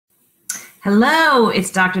Hello, it's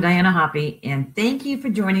Dr. Diana Hoppe, and thank you for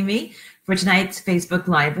joining me for tonight's Facebook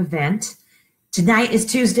Live event. Tonight is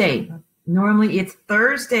Tuesday. Normally it's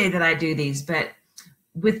Thursday that I do these, but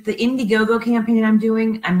with the Indiegogo campaign I'm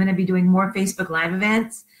doing, I'm going to be doing more Facebook Live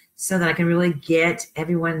events so that I can really get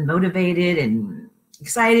everyone motivated and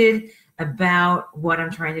excited about what I'm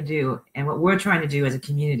trying to do and what we're trying to do as a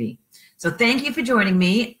community. So thank you for joining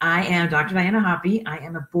me. I am Dr. Diana Hoppe. I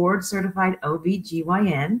am a board-certified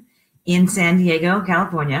OB/GYN in San Diego,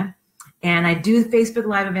 California. And I do Facebook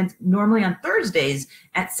Live events normally on Thursdays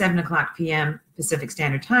at 7 p.m. Pacific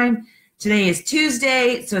Standard Time. Today is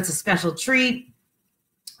Tuesday, so it's a special treat.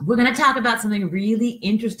 We're going to talk about something really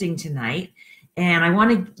interesting tonight. And I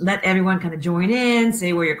want to let everyone kind of join in,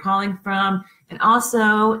 say where you're calling from. And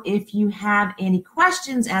also, if you have any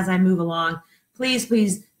questions as I move along, please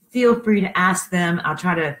feel free to ask them. I'll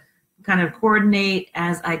try to kind of coordinate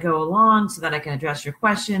as I go along so that I can address your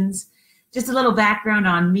questions. Just a little background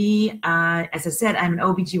on me. As I said, I'm an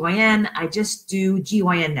OB/GYN. I just do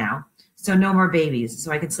GYN now, so no more babies,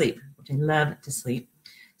 so I can sleep, which I love to sleep.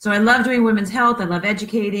 So I love doing women's health. I love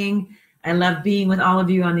educating. I love being with all of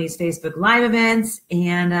you on these Facebook Live events,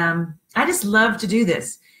 and I just love to do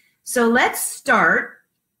this. So let's start.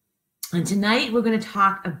 And tonight we're going to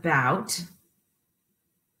talk about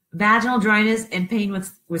vaginal dryness and pain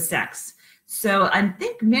with sex. So I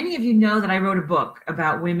think many of you know that I wrote a book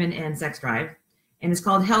about women and sex drive, and it's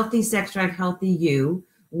called Healthy Sex Drive, Healthy You,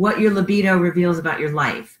 What Your Libido Reveals About Your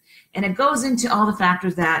Life. And it goes into all the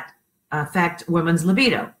factors that affect women's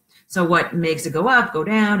libido. So what makes it go up, go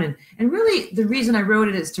down, and really the reason I wrote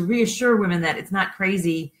it is to reassure women that it's not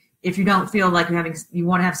crazy if you don't feel like you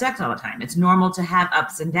want to have sex all the time. It's normal to have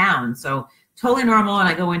ups and downs. So totally normal, and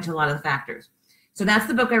I go into a lot of the factors. So that's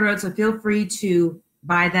the book I wrote, so feel free to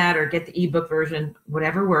buy that or get the ebook version,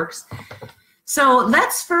 whatever works. So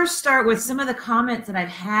let's first start with some of the comments that I've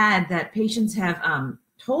had that patients have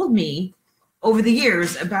told me over the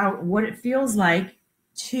years about what it feels like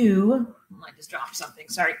to, I just dropped something,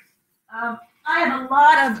 sorry. I have a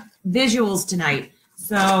lot of visuals tonight,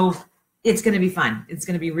 so it's going to be fun. It's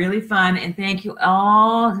going to be really fun, and thank you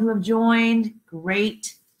all who have joined.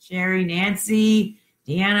 Great. Sherry, Nancy,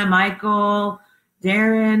 Deanna, Michael,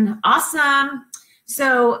 Darren, awesome.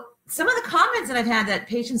 So some of the comments that I've had that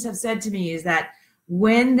patients have said to me is that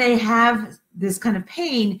when they have this kind of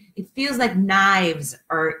pain, it feels like knives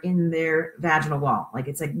are in their vaginal wall. Like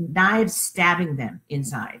it's like knives stabbing them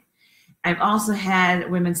inside. I've also had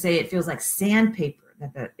women say it feels like sandpaper,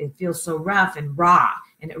 that it feels so rough and raw,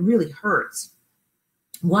 and it really hurts.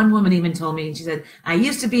 One woman even told me, she said, I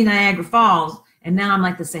used to be Niagara Falls, and now I'm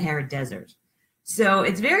like the Sahara Desert. So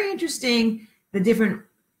it's very interesting, the different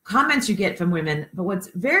comments you get from women. But what's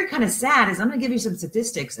very kind of sad is I'm going to give you some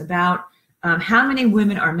statistics about how many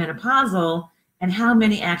women are menopausal and how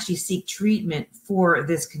many actually seek treatment for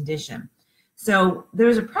this condition. So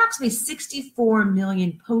there's approximately 64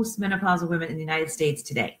 million postmenopausal women in the United States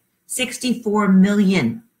today. 64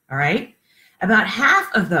 million, all right? About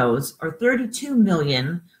half of those, or 32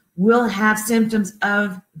 million, will have symptoms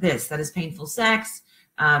of this. That is painful sex,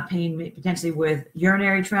 pain potentially with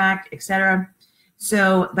urinary tract, etc.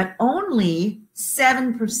 So, but only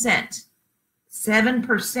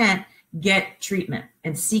 7% get treatment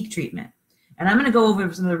and seek treatment. And I'm going to go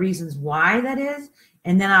over some of the reasons why that is,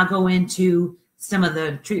 and then I'll go into some of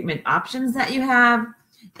the treatment options that you have.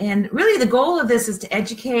 And really the goal of this is to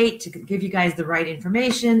educate, to give you guys the right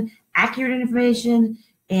information, accurate information,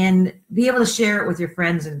 and be able to share it with your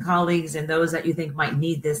friends and colleagues and those that you think might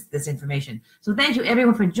need this information. So thank you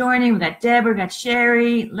everyone for joining. We got Deborah, we got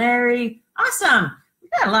Sherry, Larry. Awesome. We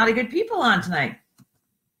got a lot of good people on tonight.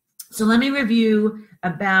 So let me review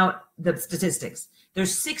about the statistics.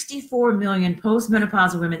 There's 64 million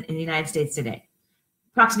postmenopausal women in the United States today.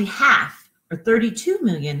 Approximately half, or 32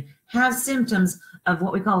 million, have symptoms of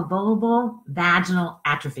what we call vulvar vaginal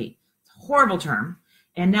atrophy. It's a horrible term.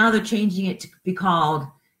 And now they're changing it to be called,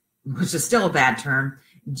 which is still a bad term,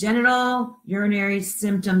 genital urinary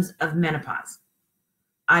symptoms of menopause.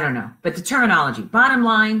 I don't know, but the terminology. Bottom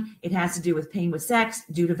line, it has to do with pain with sex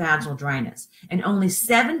due to vaginal dryness. And only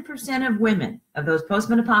 7% of women, of those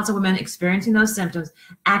postmenopausal women experiencing those symptoms,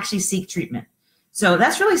 actually seek treatment. So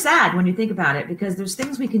that's really sad when you think about it, because there's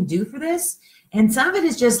things we can do for this. And some of it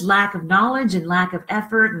is just lack of knowledge and lack of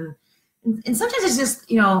effort. And sometimes it's just,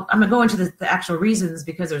 I'm going to go into the actual reasons,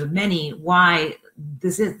 because there's many why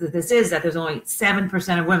this is that there's only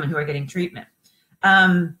 7% of women who are getting treatment.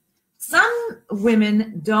 Some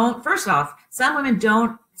women don't, some women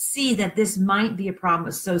don't see that this might be a problem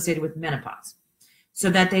associated with menopause. so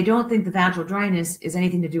that they don't think the vaginal dryness is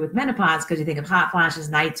anything to do with menopause, because you think of hot flashes,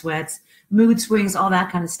 night sweats, mood swings, all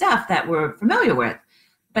that kind of stuff that we're familiar with.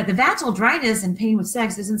 But the vaginal dryness and pain with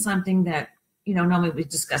sex isn't something that, normally we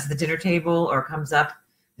discuss at the dinner table or comes up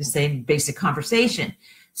the same basic conversation.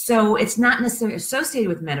 So it's not necessarily associated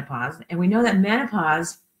with menopause. And we know that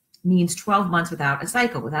menopause means 12 months without a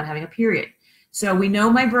cycle, without having a period. So we know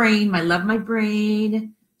my brain, I love my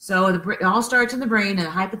brain. So it all starts in the brain, and the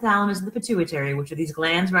hypothalamus and the pituitary, which are these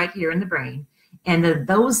glands right here in the brain. And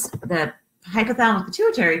the hypothalamus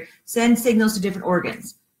pituitary send signals to different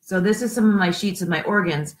organs. So this is some of my sheets of my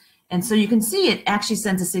organs. And so you can see it actually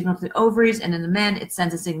sends a signal to the ovaries, and in the men, it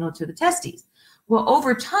sends a signal to the testes. Well,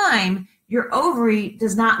 over time, your ovary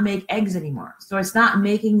does not make eggs anymore. So it's not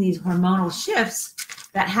making these hormonal shifts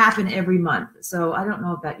that happen every month. So I don't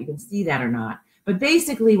know if you can see that or not. But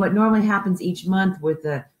basically what normally happens each month with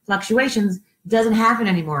the fluctuations doesn't happen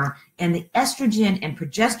anymore. And the estrogen and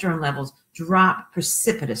progesterone levels drop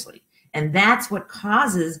precipitously. And that's what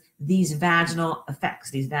causes these vaginal effects,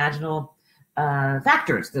 these vaginal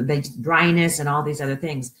factors, the dryness and all these other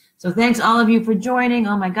things. So thanks all of you for joining.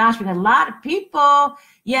 Oh my gosh, we got a lot of people.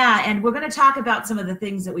 Yeah, and we're going to talk about some of the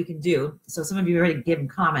things that we can do. So some of you already given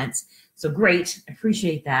comments. So great,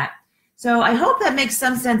 appreciate that. So I hope that makes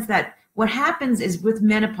some sense that what happens is with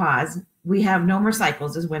menopause, we have no more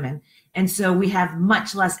cycles as women. And so we have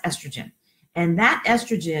much less estrogen. And that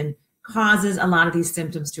estrogen causes a lot of these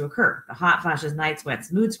symptoms to occur, the hot flashes, night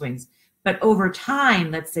sweats, mood swings. But over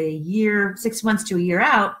time, let's say a year, 6 months to a year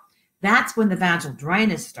out, that's when the vaginal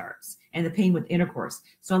dryness starts and the pain with intercourse.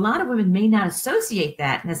 So a lot of women may not associate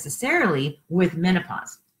that necessarily with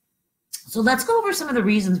menopause. So let's go over some of the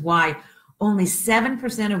reasons why only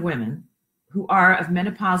 7% of women who are of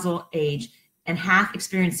menopausal age and have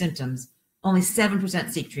experienced symptoms, only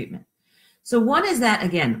 7% seek treatment. So one is that,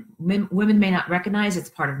 again, women may not recognize it's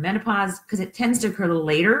part of menopause because it tends to occur a little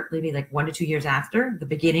later, maybe like 1 to 2 years after the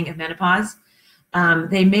beginning of menopause.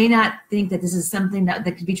 They may not think that this is something that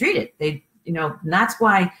could be treated. And that's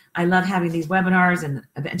why I love having these webinars, and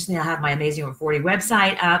eventually I'll have my Amazing Over 40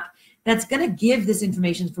 website up that's going to give this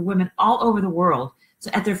information for women all over the world. So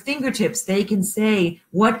at their fingertips, they can say,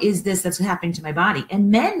 what is this that's happening to my body? And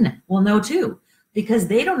men will know too, because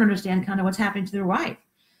they don't understand kind of what's happening to their wife.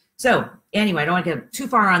 So anyway, I don't want to get too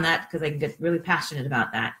far on that because I can get really passionate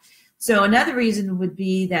about that. So another reason would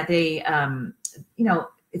be that they,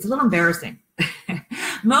 it's a little embarrassing.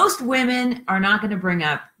 Most women are not going to bring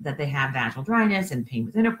up that they have vaginal dryness and pain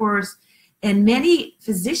with intercourse, and many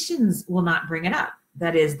physicians will not bring it up.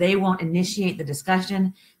 That is, they won't initiate the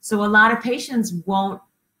discussion. So a lot of patients won't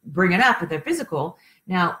bring it up with their physical.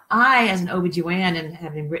 Now, I, as an OBGYN and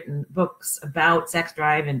having written books about sex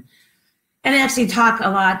drive and actually talk a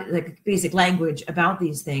lot, like basic language about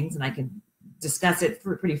these things, and I can discuss it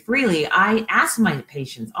pretty freely. I ask my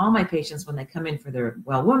patients, all my patients, when they come in for their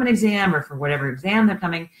well-woman exam or for whatever exam they're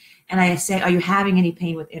coming, and I say, are you having any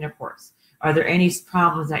pain with intercourse? Are there any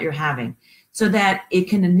problems that you're having? So that it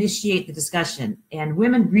can initiate the discussion. And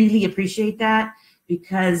women really appreciate that,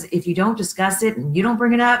 because if you don't discuss it and you don't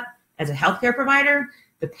bring it up as a healthcare provider,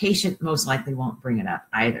 the patient most likely won't bring it up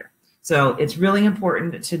either. So it's really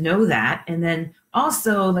important to know that. And then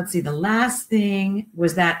also, let's see, the last thing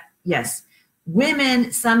was that, yes,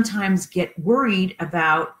 women sometimes get worried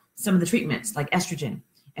about some of the treatments like estrogen.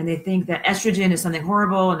 And they think that estrogen is something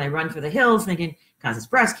horrible, and they run for the hills thinking it causes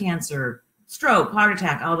breast cancer, stroke, heart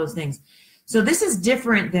attack, all those things. So this is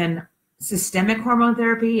different than systemic hormone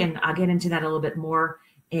therapy, and I'll get into that a little bit more.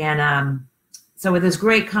 And so with those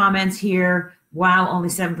great comments here, wow, only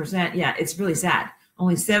 7%. Yeah, it's really sad.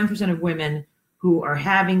 Only 7% of women who are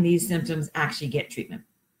having these symptoms actually get treatment.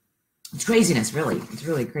 It's craziness, really. It's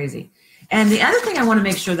really crazy. And the other thing I want to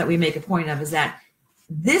make sure that we make a point of is that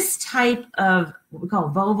this type of what we call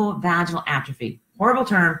vulval vaginal atrophy, horrible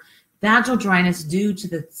term, vaginal dryness due to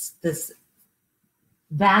this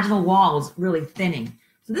vaginal walls really thinning.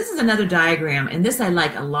 So this is another diagram, and this I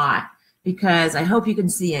like a lot because I hope you can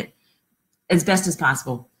see it as best as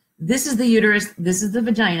possible. This is the uterus, this is the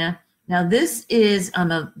vagina. Now this is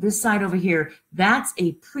on this side over here, that's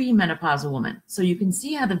a premenopausal woman. So you can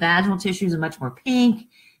see how the vaginal tissues are much more pink.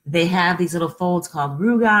 They have these little folds called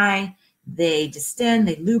rugae. They distend,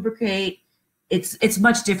 they lubricate. It's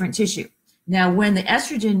much different tissue. Now when the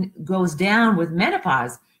estrogen goes down with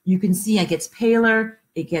menopause, you can see it gets paler,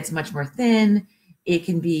 it gets much more thin. It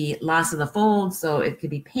can be loss of the folds, so it could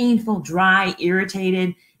be painful, dry,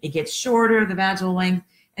 irritated. It gets shorter, the vaginal length.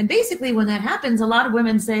 And basically when that happens, a lot of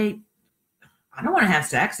women say, I don't want to have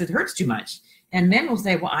sex, it hurts too much. And men will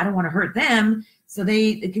say, well, I don't want to hurt them. So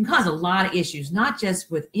it can cause a lot of issues, not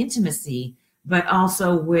just with intimacy, but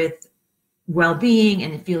also with well-being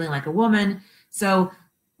and feeling like a woman. So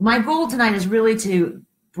my goal tonight is really to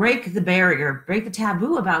break the barrier, break the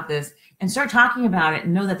taboo about this, and start talking about it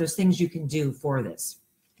and know that there's things you can do for this.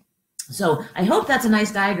 So I hope that's a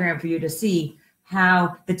nice diagram for you to see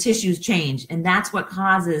how the tissues change, and that's what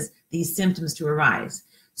causes these symptoms to arise.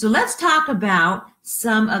 So let's talk about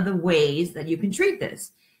some of the ways that you can treat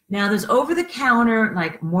this. Now, there's over-the-counter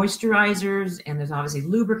like moisturizers, and there's obviously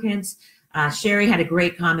lubricants. Sherry had a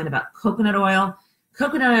great comment about coconut oil.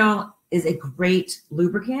 Coconut oil is a great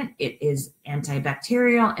lubricant. It is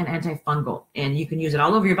antibacterial and antifungal, and you can use it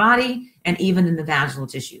all over your body and even in the vaginal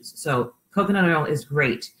tissues. So coconut oil is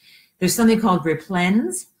great. There's something called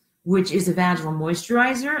Replens, which is a vaginal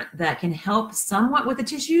moisturizer that can help somewhat with the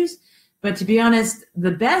tissues. But to be honest,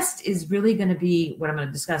 the best is really going to be what I'm going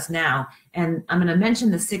to discuss now. And I'm going to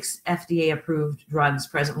mention the 6 FDA-approved drugs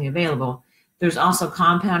presently available. There's also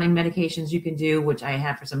compounding medications you can do, which I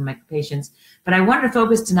have for some of my patients. But I wanted to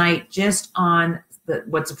focus tonight just on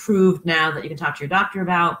what's approved now that you can talk to your doctor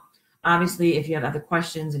about. Obviously, if you have other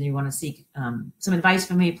questions and you want to seek some advice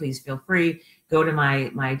from me, please feel free. Go to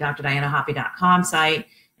my drdianahoppe.com site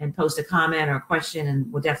and post a comment or a question,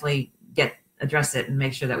 and we'll definitely address it and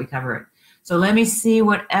make sure that we cover it. So let me see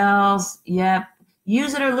what else. Yep.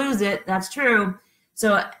 Use it or lose it. That's true.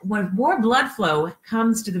 So when more blood flow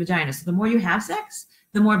comes to the vagina, so the more you have sex,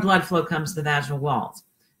 the more blood flow comes to the vaginal walls.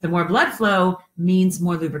 The more blood flow means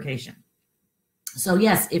more lubrication. So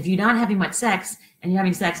yes, if you're not having much sex and you're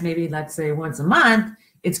having sex maybe, let's say, once a month,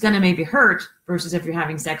 it's going to maybe hurt versus if you're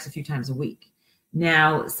having sex a few times a week.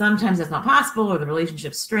 Now, sometimes that's not possible or the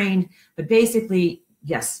relationship's strained, but basically,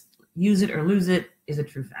 yes, use it or lose it is a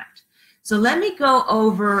true fact. So let me go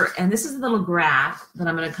over, and this is a little graph that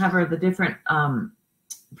I'm going to cover the different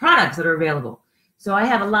products that are available. So I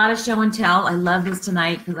have a lot of show and tell. I love this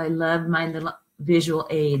tonight because I love my little visual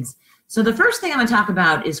aids. So the first thing I'm going to talk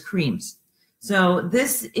about is creams. So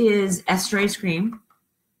this is estrase cream.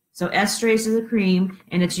 So estrase is a cream,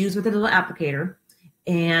 and it's used with a little applicator.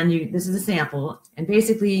 And this is a sample. And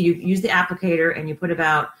basically, you use the applicator, and you put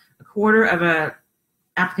about a quarter of a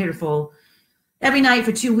applicator full every night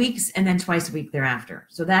for 2 weeks, and then twice a week thereafter.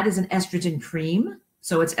 So that is an estrogen cream.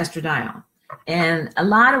 So it's estradiol. And a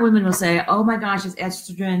lot of women will say, oh my gosh, it's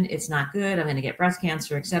estrogen. It's not good. I'm going to get breast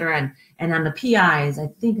cancer, et cetera. And on the PIs, I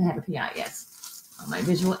think I have a PI, yes, on my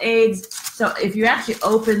visual aids. So if you actually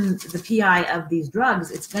open the PI of these drugs,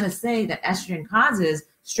 it's going to say that estrogen causes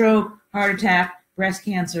stroke, heart attack, breast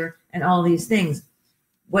cancer, and all these things.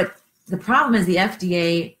 What the problem is, the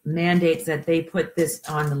FDA mandates that they put this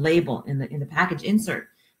on the label in the package insert,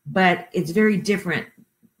 but it's very different.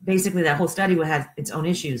 Basically, that whole study will have its own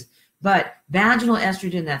issues. But vaginal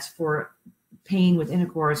estrogen that's for pain with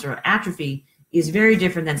intercourse or atrophy is very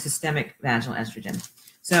different than systemic vaginal estrogen.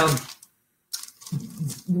 So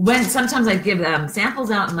when sometimes I give samples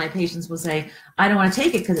out and my patients will say, I don't want to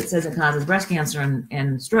take it because it says it causes breast cancer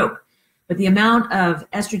and stroke. But the amount of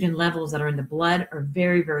estrogen levels that are in the blood are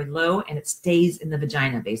very, very low, and it stays in the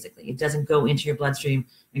vagina, basically. It doesn't go into your bloodstream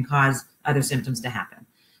and cause other symptoms to happen.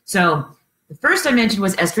 So the first I mentioned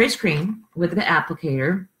was estrase cream with the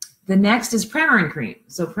applicator. The next is Premarin cream.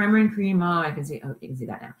 So Premarin cream, you can see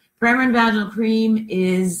that now. Premarin vaginal cream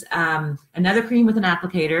is another cream with an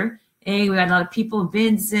applicator. Hey, we got a lot of people,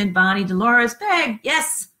 Vincent, Bonnie, Dolores, Peg,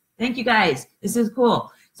 yes, thank you guys. This is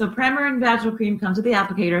cool. So Premarin vaginal cream comes with the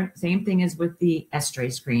applicator, same thing as with the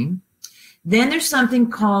estrase cream. Then there's something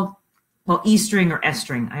called, well, E-string or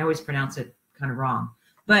S-string. I always pronounce it kind of wrong,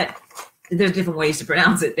 but there's different ways to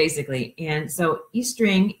pronounce it, basically. And so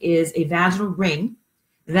E-string is a vaginal ring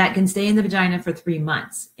that can stay in the vagina for 3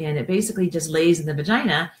 months. And it basically just lays in the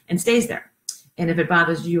vagina and stays there. And if it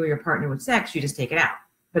bothers you or your partner with sex, you just take it out.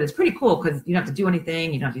 But it's pretty cool because you don't have to do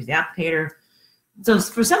anything. You don't have to use the applicator. So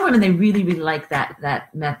for some women, they really, really like that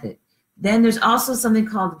method. Then there's also something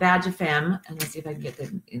called Vagifem. And let's see if I can get that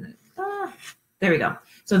in it. There we go.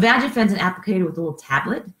 So Vagifem is an applicator with a little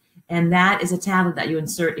tablet. And that is a tablet that you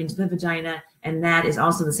insert into the vagina. And that is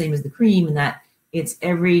also the same as the cream in that it's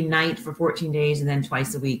every night for 14 days and then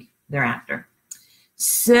twice a week thereafter.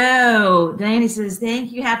 So Diane says,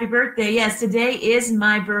 thank you. Happy birthday. Yes, today is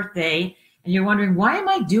my birthday. And you're wondering, why am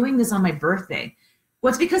I doing this on my birthday? Well,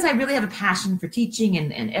 it's because I really have a passion for teaching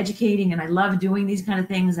and educating, and I love doing these kind of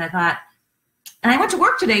things. I thought, and I went to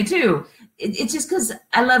work today too. It's just because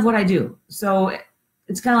I love what I do. So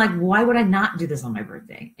it's kind of like, why would I not do this on my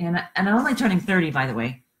birthday? And I'm only turning 30, by the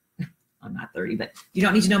way. I'm not 30, but you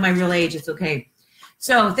don't need to know my real age. It's okay.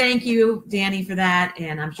 So thank you, Danny, for that.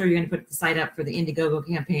 And I'm sure you're going to put the site up for the Indiegogo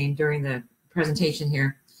campaign during the presentation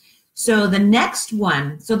here. So the next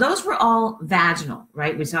one, so those were all vaginal,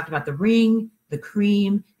 right? We talked about the ring, the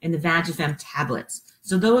cream, and the Vagifem tablets.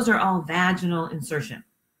 So those are all vaginal insertion.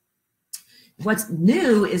 What's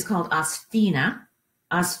new is called Osphena.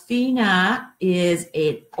 Osphena is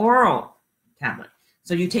an oral tablet.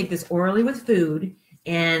 So you take this orally with food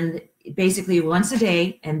and basically once a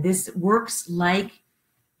day, and this works like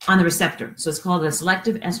on the receptor. So it's called a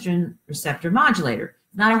selective estrogen receptor modulator.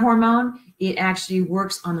 Not a hormone. It actually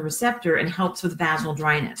works on the receptor and helps with vaginal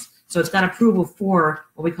dryness. So it's got approval for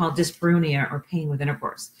what we call dyspareunia or pain with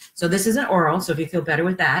intercourse. So this isn't oral. So if you feel better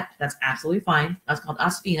with that, that's absolutely fine. That's called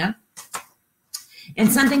Osphena.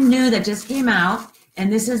 And something new that just came out,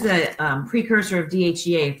 and this is a precursor of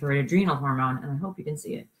DHEA for an adrenal hormone, and I hope you can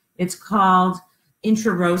see it. It's called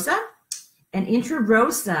Intrarosa, and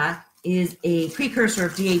Intrarosa is a precursor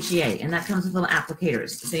of DHEA, and that comes with little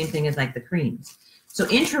applicators, the same thing as like the creams. So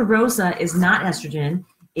Intrarosa is not estrogen.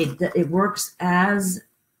 It works as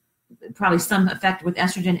probably some effect with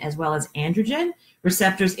estrogen as well as androgen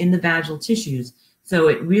receptors in the vaginal tissues. So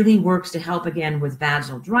it really works to help again with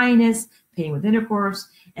vaginal dryness, pain with intercourse,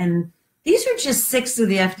 and these are just 6 of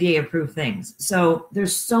the FDA approved things. So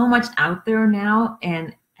there's so much out there now,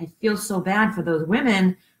 and I feel so bad for those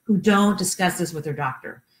women who don't discuss this with their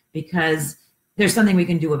doctor because there's something we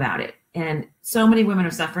can do about it. And so many women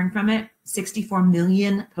are suffering from it. 64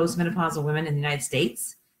 million postmenopausal women in the United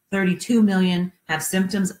States. 32 million have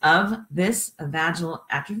symptoms of this, of vaginal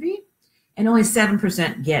atrophy, and only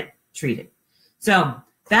 7% get treated. So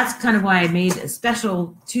that's kind of why I made a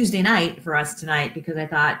special Tuesday night for us tonight, because I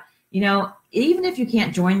thought, you know, even if you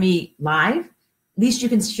can't join me live, at least you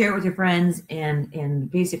can share it with your friends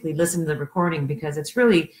and basically listen to the recording, because it's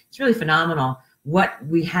really phenomenal what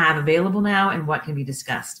we have available now and what can be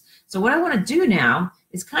discussed. So what I want to do now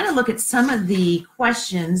is kind of look at some of the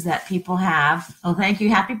questions that people have. Oh, thank you.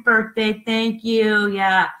 Happy birthday. Thank you.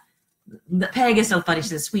 Yeah. Peg is so funny.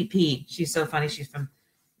 She's a sweet pea. She's so funny. She's from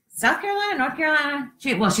South Carolina, North Carolina.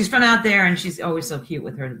 She's from out there, and she's always so cute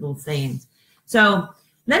with her little sayings. So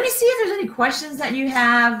let me see if there's any questions that you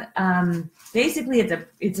have. Basically,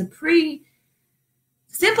 it's a pretty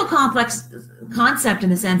simple, complex concept in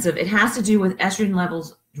the sense of it has to do with estrogen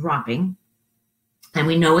levels dropping. And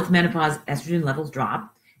we know with menopause, estrogen levels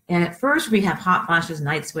drop. And at first, we have hot flashes,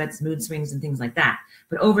 night sweats, mood swings, and things like that.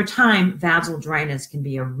 But over time, vaginal dryness can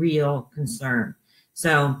be a real concern.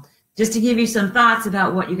 So just to give you some thoughts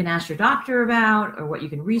about what you can ask your doctor about or what you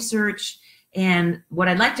can research. And what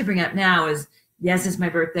I'd like to bring up now is, yes, it's my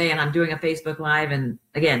birthday and I'm doing a Facebook Live. And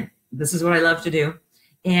again, this is what I love to do.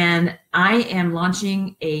 And I am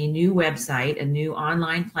launching a new website, a new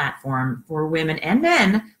online platform for women and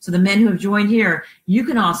men. So the men who have joined here, you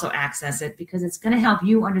can also access it because it's going to help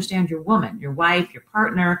you understand your woman, your wife, your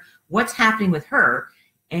partner, what's happening with her.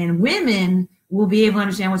 And women will be able to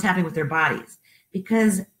understand what's happening with their bodies.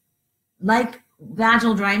 Because like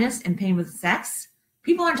vaginal dryness and pain with sex,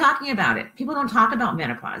 people aren't talking about it. People don't talk about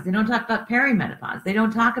menopause. They don't talk about perimenopause. They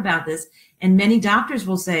don't talk about this. And many doctors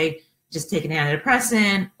will say, just take an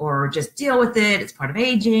antidepressant or just deal with it. It's part of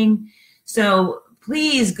aging. So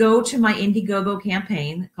please go to my Indiegogo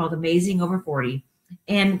campaign called Amazing Over 40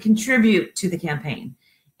 and contribute to the campaign.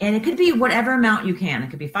 And it could be whatever amount you can. It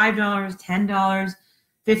could be $5, $10,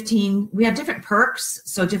 $15. We have different perks,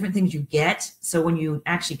 so different things you get. So when you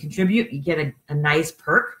actually contribute, you get a nice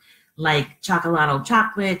perk like Chocolato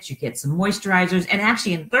chocolate. You get some moisturizers. And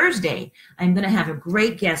actually on Thursday, I'm going to have a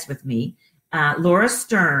great guest with me, Laura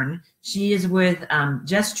Stern. She is with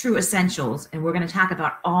Just True Essentials, and we're going to talk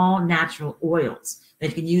about all natural oils that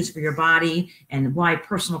you can use for your body and why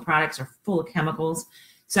personal products are full of chemicals.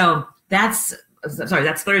 So that's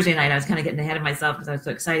Thursday night. I was kind of getting ahead of myself because I was so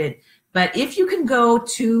excited. But if you can go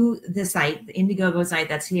to the site, the Indiegogo site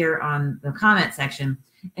that's here on the comment section,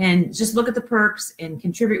 and just look at the perks and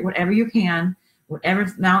contribute whatever you can, whatever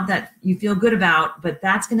amount that you feel good about, but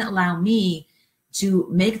that's going to allow me to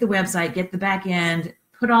make the website, get the back end,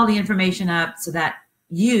 put all the information up so that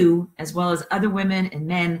you, as well as other women and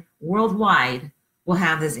men worldwide, will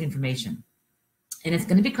have this information. And it's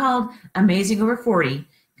going to be called Amazing Over 40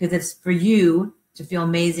 because it's for you to feel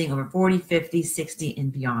amazing over 40, 50, 60,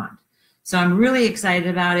 and beyond. So I'm really excited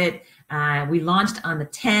about it. We launched on the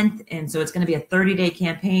 10th, and so it's going to be a 30-day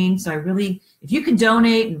campaign. So if you can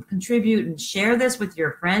donate and contribute and share this with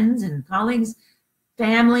your friends and colleagues,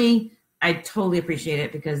 family, I totally appreciate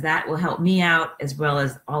it because that will help me out as well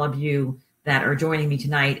as all of you that are joining me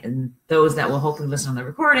tonight and those that will hopefully listen on the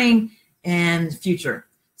recording and future.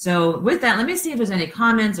 So with that, let me see if there's any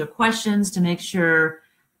comments or questions to make sure.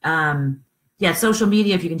 Social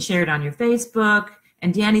media, if you can share it on your Facebook.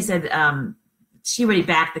 And Danny said, she already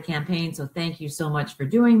backed the campaign, so thank you so much for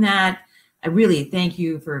doing that. I really thank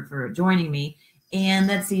you for joining me. And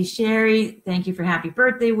let's see, Sherry, thank you for happy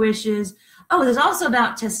birthday wishes. Oh, there's also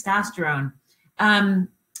about testosterone.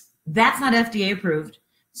 That's not FDA approved.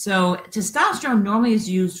 So testosterone normally is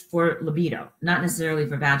used for libido, not necessarily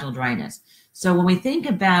for vaginal dryness. So when we think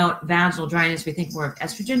about vaginal dryness, we think more of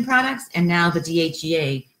estrogen products, and now the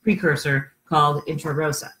DHEA precursor called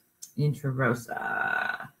Intrarosa.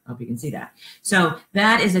 I hope you can see that. So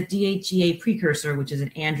that is a DHEA precursor, which is an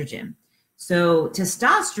androgen. So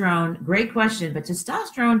testosterone, great question, but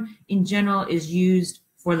testosterone in general is used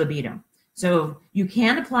for libido. So you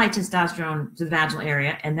can apply testosterone to the vaginal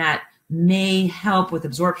area, and that may help with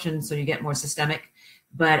absorption, so you get more systemic.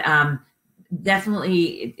 But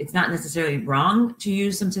definitely, it's not necessarily wrong to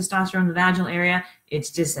use some testosterone in the vaginal area. It's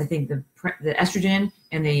just, I think the estrogen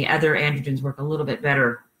and the other androgens work a little bit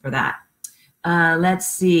better for that. Let's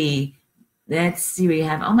see. We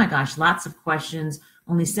have, oh my gosh, lots of questions.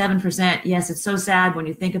 Only 7%. Yes, it's so sad when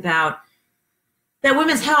you think about that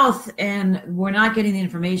women's health, and we're not getting the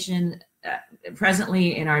information.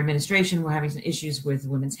 Presently in our administration, we're having some issues with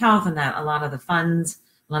women's health, and that a lot of the funds,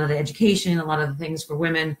 a lot of the education, a lot of the things for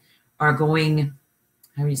women are going,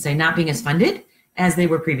 how do you say, not being as funded as they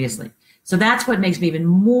were previously. So that's what makes me even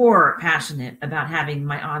more passionate about having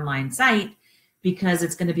my online site, because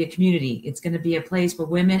it's going to be a community. It's going to be a place where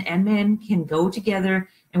women and men can go together,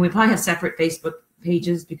 and we probably have separate Facebook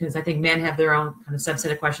pages, because I think men have their own kind of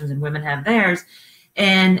subset of questions and women have theirs.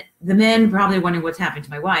 And the men probably wondering what's happening to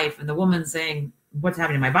my wife, and the woman saying what's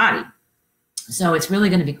happening to my body. So it's really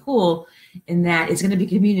going to be cool in that it's going to be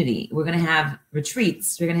community. We're going to have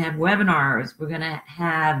retreats. We're going to have webinars. We're going to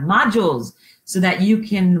have modules so that you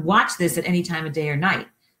can watch this at any time of day or night.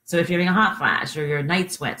 So if you're having a hot flash or your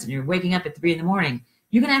night sweats and you're waking up at 3 a.m,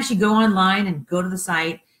 you can actually go online and go to the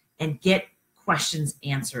site and get questions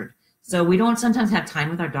answered. So we don't sometimes have time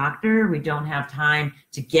with our doctor. We don't have time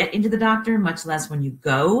to get into the doctor, much less when you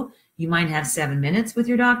go. You might have 7 minutes with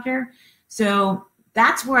your doctor. So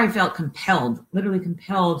that's where I felt compelled, literally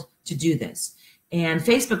compelled to do this. And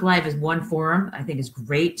Facebook Live is one forum I think is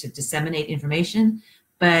great to disseminate information.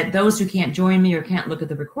 But those who can't join me or can't look at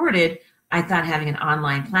the recorded, I thought having an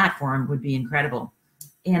online platform would be incredible.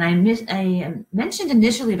 And I mentioned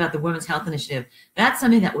initially about the Women's Health Initiative. That's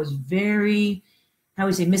something that was very, I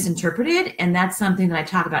would say, misinterpreted. And that's something that I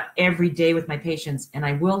talk about every day with my patients. And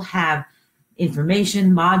I will have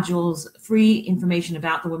information, modules, free information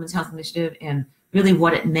about the Women's Health Initiative and really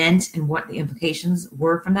what it meant and what the implications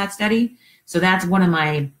were from that study. So that's one of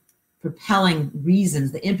my propelling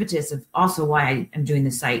reasons, the impetus of also why I am doing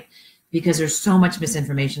this site, because there's so much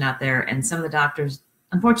misinformation out there. And some of the doctors,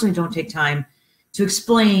 unfortunately, don't take time to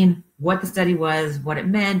explain what the study was, what it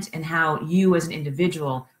meant, and how you as an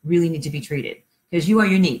individual really need to be treated, because you are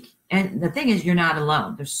unique. And the thing is, you're not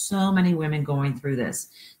alone. There's so many women going through this.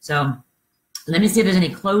 So let me see if there's any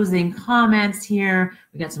closing comments here.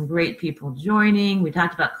 We got some great people joining. We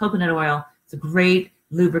talked about coconut oil. It's a great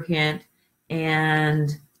lubricant.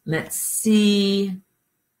 And let's see.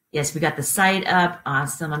 Yes, we got the site up.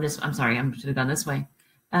 Awesome. I'm sorry, I should have gone this way.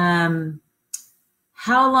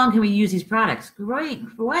 How long can we use these products? Great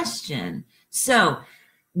question. So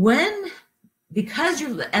because your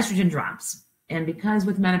estrogen drops, and because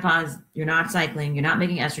with menopause, you're not cycling, you're not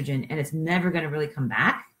making estrogen, and it's never going to really come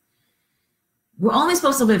back, we're only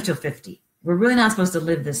supposed to live till 50. We're really not supposed to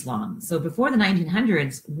live this long. So before the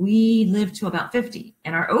 1900s, we lived to about 50,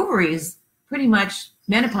 and our ovaries pretty much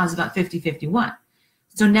menopause about 50, 51.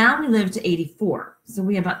 So now we live to 84. So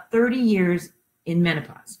we have about 30 years in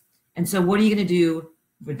menopause. And so what are you going to do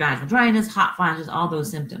with vaginal dryness, hot flashes, all those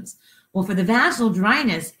symptoms? Well, for the vaginal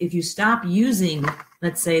dryness, if you stop using,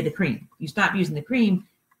 let's say, the cream, you stop using the cream,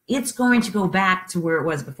 it's going to go back to where it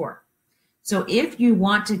was before. So if you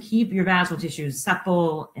want to keep your vaginal tissues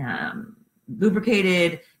supple,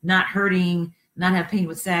 lubricated, not hurting, not have pain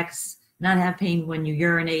with sex, not have pain when you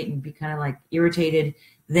urinate and be kind of like irritated,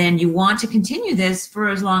 then you want to continue this for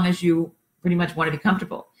as long as you pretty much want to be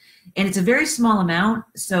comfortable. And it's a very small amount,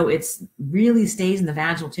 so it's really stays in the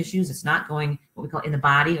vaginal tissues. It's not going what we call in the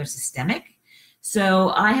body or systemic. So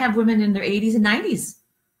I have women in their 80s and 90s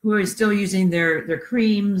who are still using their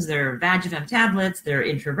creams, their Vagifem tablets, their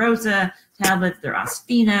Intrarosa tablets, their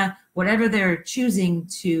Ospina, whatever they're choosing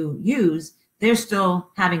to use, they're still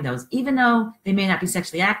having those, even though they may not be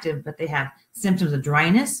sexually active, but they have symptoms of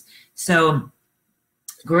dryness. So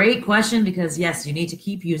great question, because yes, you need to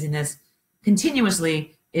keep using this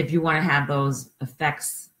continuously if you want to have those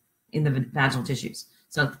effects in the vaginal tissues.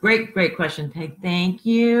 So great question, Peg. Thank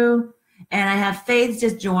you. And I have Faith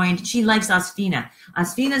just joined. She likes Osphena.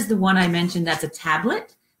 Osphena is the one I mentioned that's a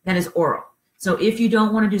tablet that is oral. So if you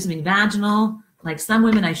don't want to do something vaginal, like some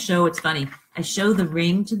women I show, it's funny, I show the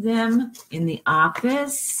ring to them in the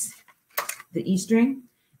office, the E string,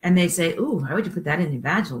 and they say, ooh, why would you put that in the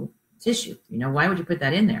vaginal tissue? You know, why would you put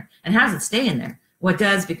that in there? And how does it stay in there? Well, it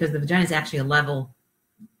does, because the vagina is actually a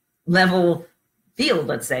level field,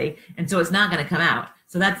 let's say, and so it's not going to come out.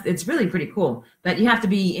 So it's really pretty cool, but you have to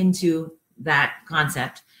be into that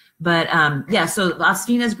concept. But yeah, so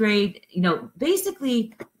Osphena is great. You know,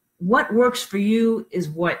 basically what works for you is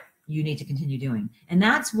what you need to continue doing. And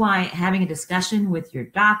that's why having a discussion with your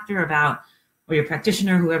doctor about, or your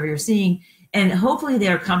practitioner, whoever you're seeing, and hopefully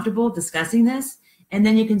they're comfortable discussing this. And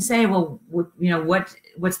then you can say, well, you know,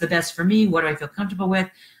 what's the best for me? What do I feel comfortable with?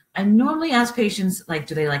 I normally ask patients, like,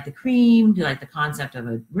 do they like the cream? Do they like the concept of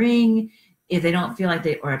a ring? If they don't feel like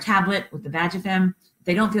or a tablet with the Vagifem, if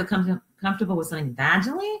they don't feel comfortable with something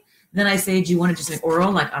vaginally, then I say, do you want to do something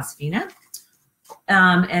oral like Osphena?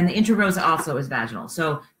 And the Intrarosa also is vaginal.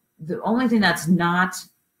 So the only thing that's not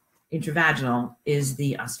intravaginal is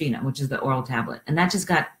the Osphena, which is the oral tablet. And that just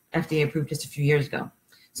got FDA approved just a few years ago.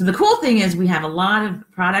 So the cool thing is we have a lot of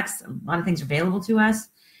products, a lot of things available to us.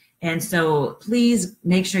 And so please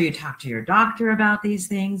make sure you talk to your doctor about these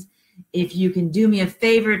things. If you can do me a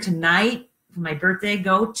favor tonight for my birthday,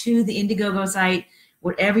 go to the Indiegogo site.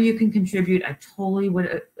 Whatever you can contribute, I totally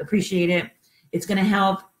would appreciate it. It's going to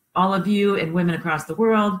help all of you and women across the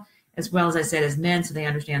world, as well as I said, as men, so they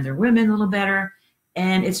understand their women a little better.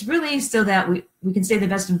 And it's really so that we can stay the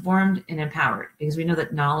best informed and empowered, because we know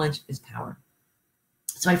that knowledge is power.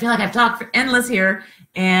 So I feel like I've talked for endless here.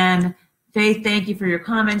 And Faith, thank you for your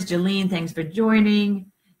comments. Jolene, thanks for joining.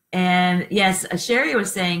 And yes, Sherry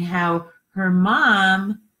was saying how her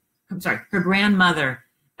grandmother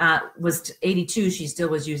was 82. She still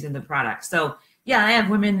was using the product. So yeah, I have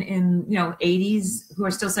women in, 80s who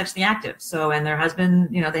are still sexually active. So, and their husband,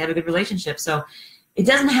 they have a good relationship. So it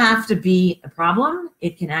doesn't have to be a problem.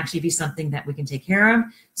 It can actually be something that we can take care of.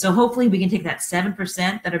 So hopefully we can take that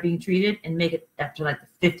 7% that are being treated and make it up to like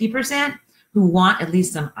the 50% who want at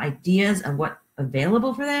least some ideas of what's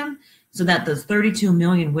available for them, so that those 32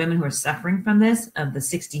 million women who are suffering from this, of the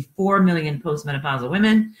 64 million postmenopausal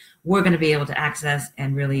women, we're going to be able to access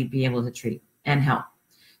and really be able to treat and help.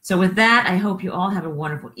 So with that, I hope you all have a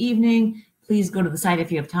wonderful evening. Please go to the site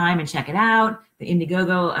if you have time and check it out. The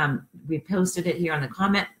Indiegogo, we posted it here on the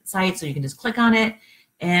comment site, so you can just click on it.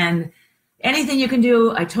 And anything you can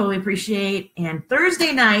do, I totally appreciate. And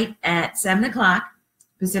Thursday night at 7 o'clock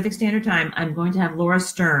Pacific Standard Time, I'm going to have Laura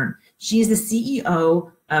Stern. She's the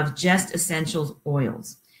CEO of Just Essentials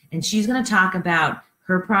Oils. And she's going to talk about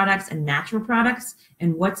her products and natural products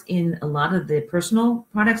and what's in a lot of the personal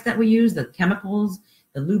products that we use, the chemicals,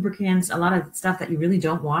 the lubricants, a lot of stuff that you really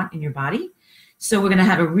don't want in your body. So we're going to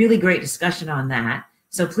have a really great discussion on that.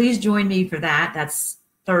 So please join me for that. That's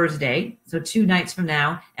Thursday. So 2 nights from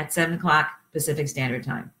now at 7 o'clock Pacific Standard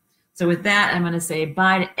Time. So with that, I'm going to say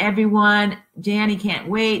bye to everyone. Janny, can't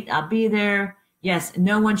wait. I'll be there. Yes,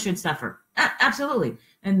 no one should suffer. Absolutely.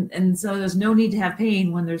 And so there's no need to have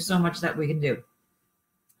pain when there's so much that we can do.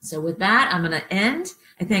 So with that, I'm going to end.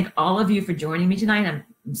 I thank all of you for joining me tonight.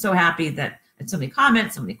 I'm so happy that I had so many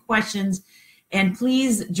comments, so many questions. And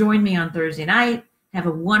please join me on Thursday night. Have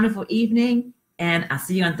a wonderful evening, and I'll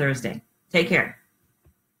see you on Thursday. Take care.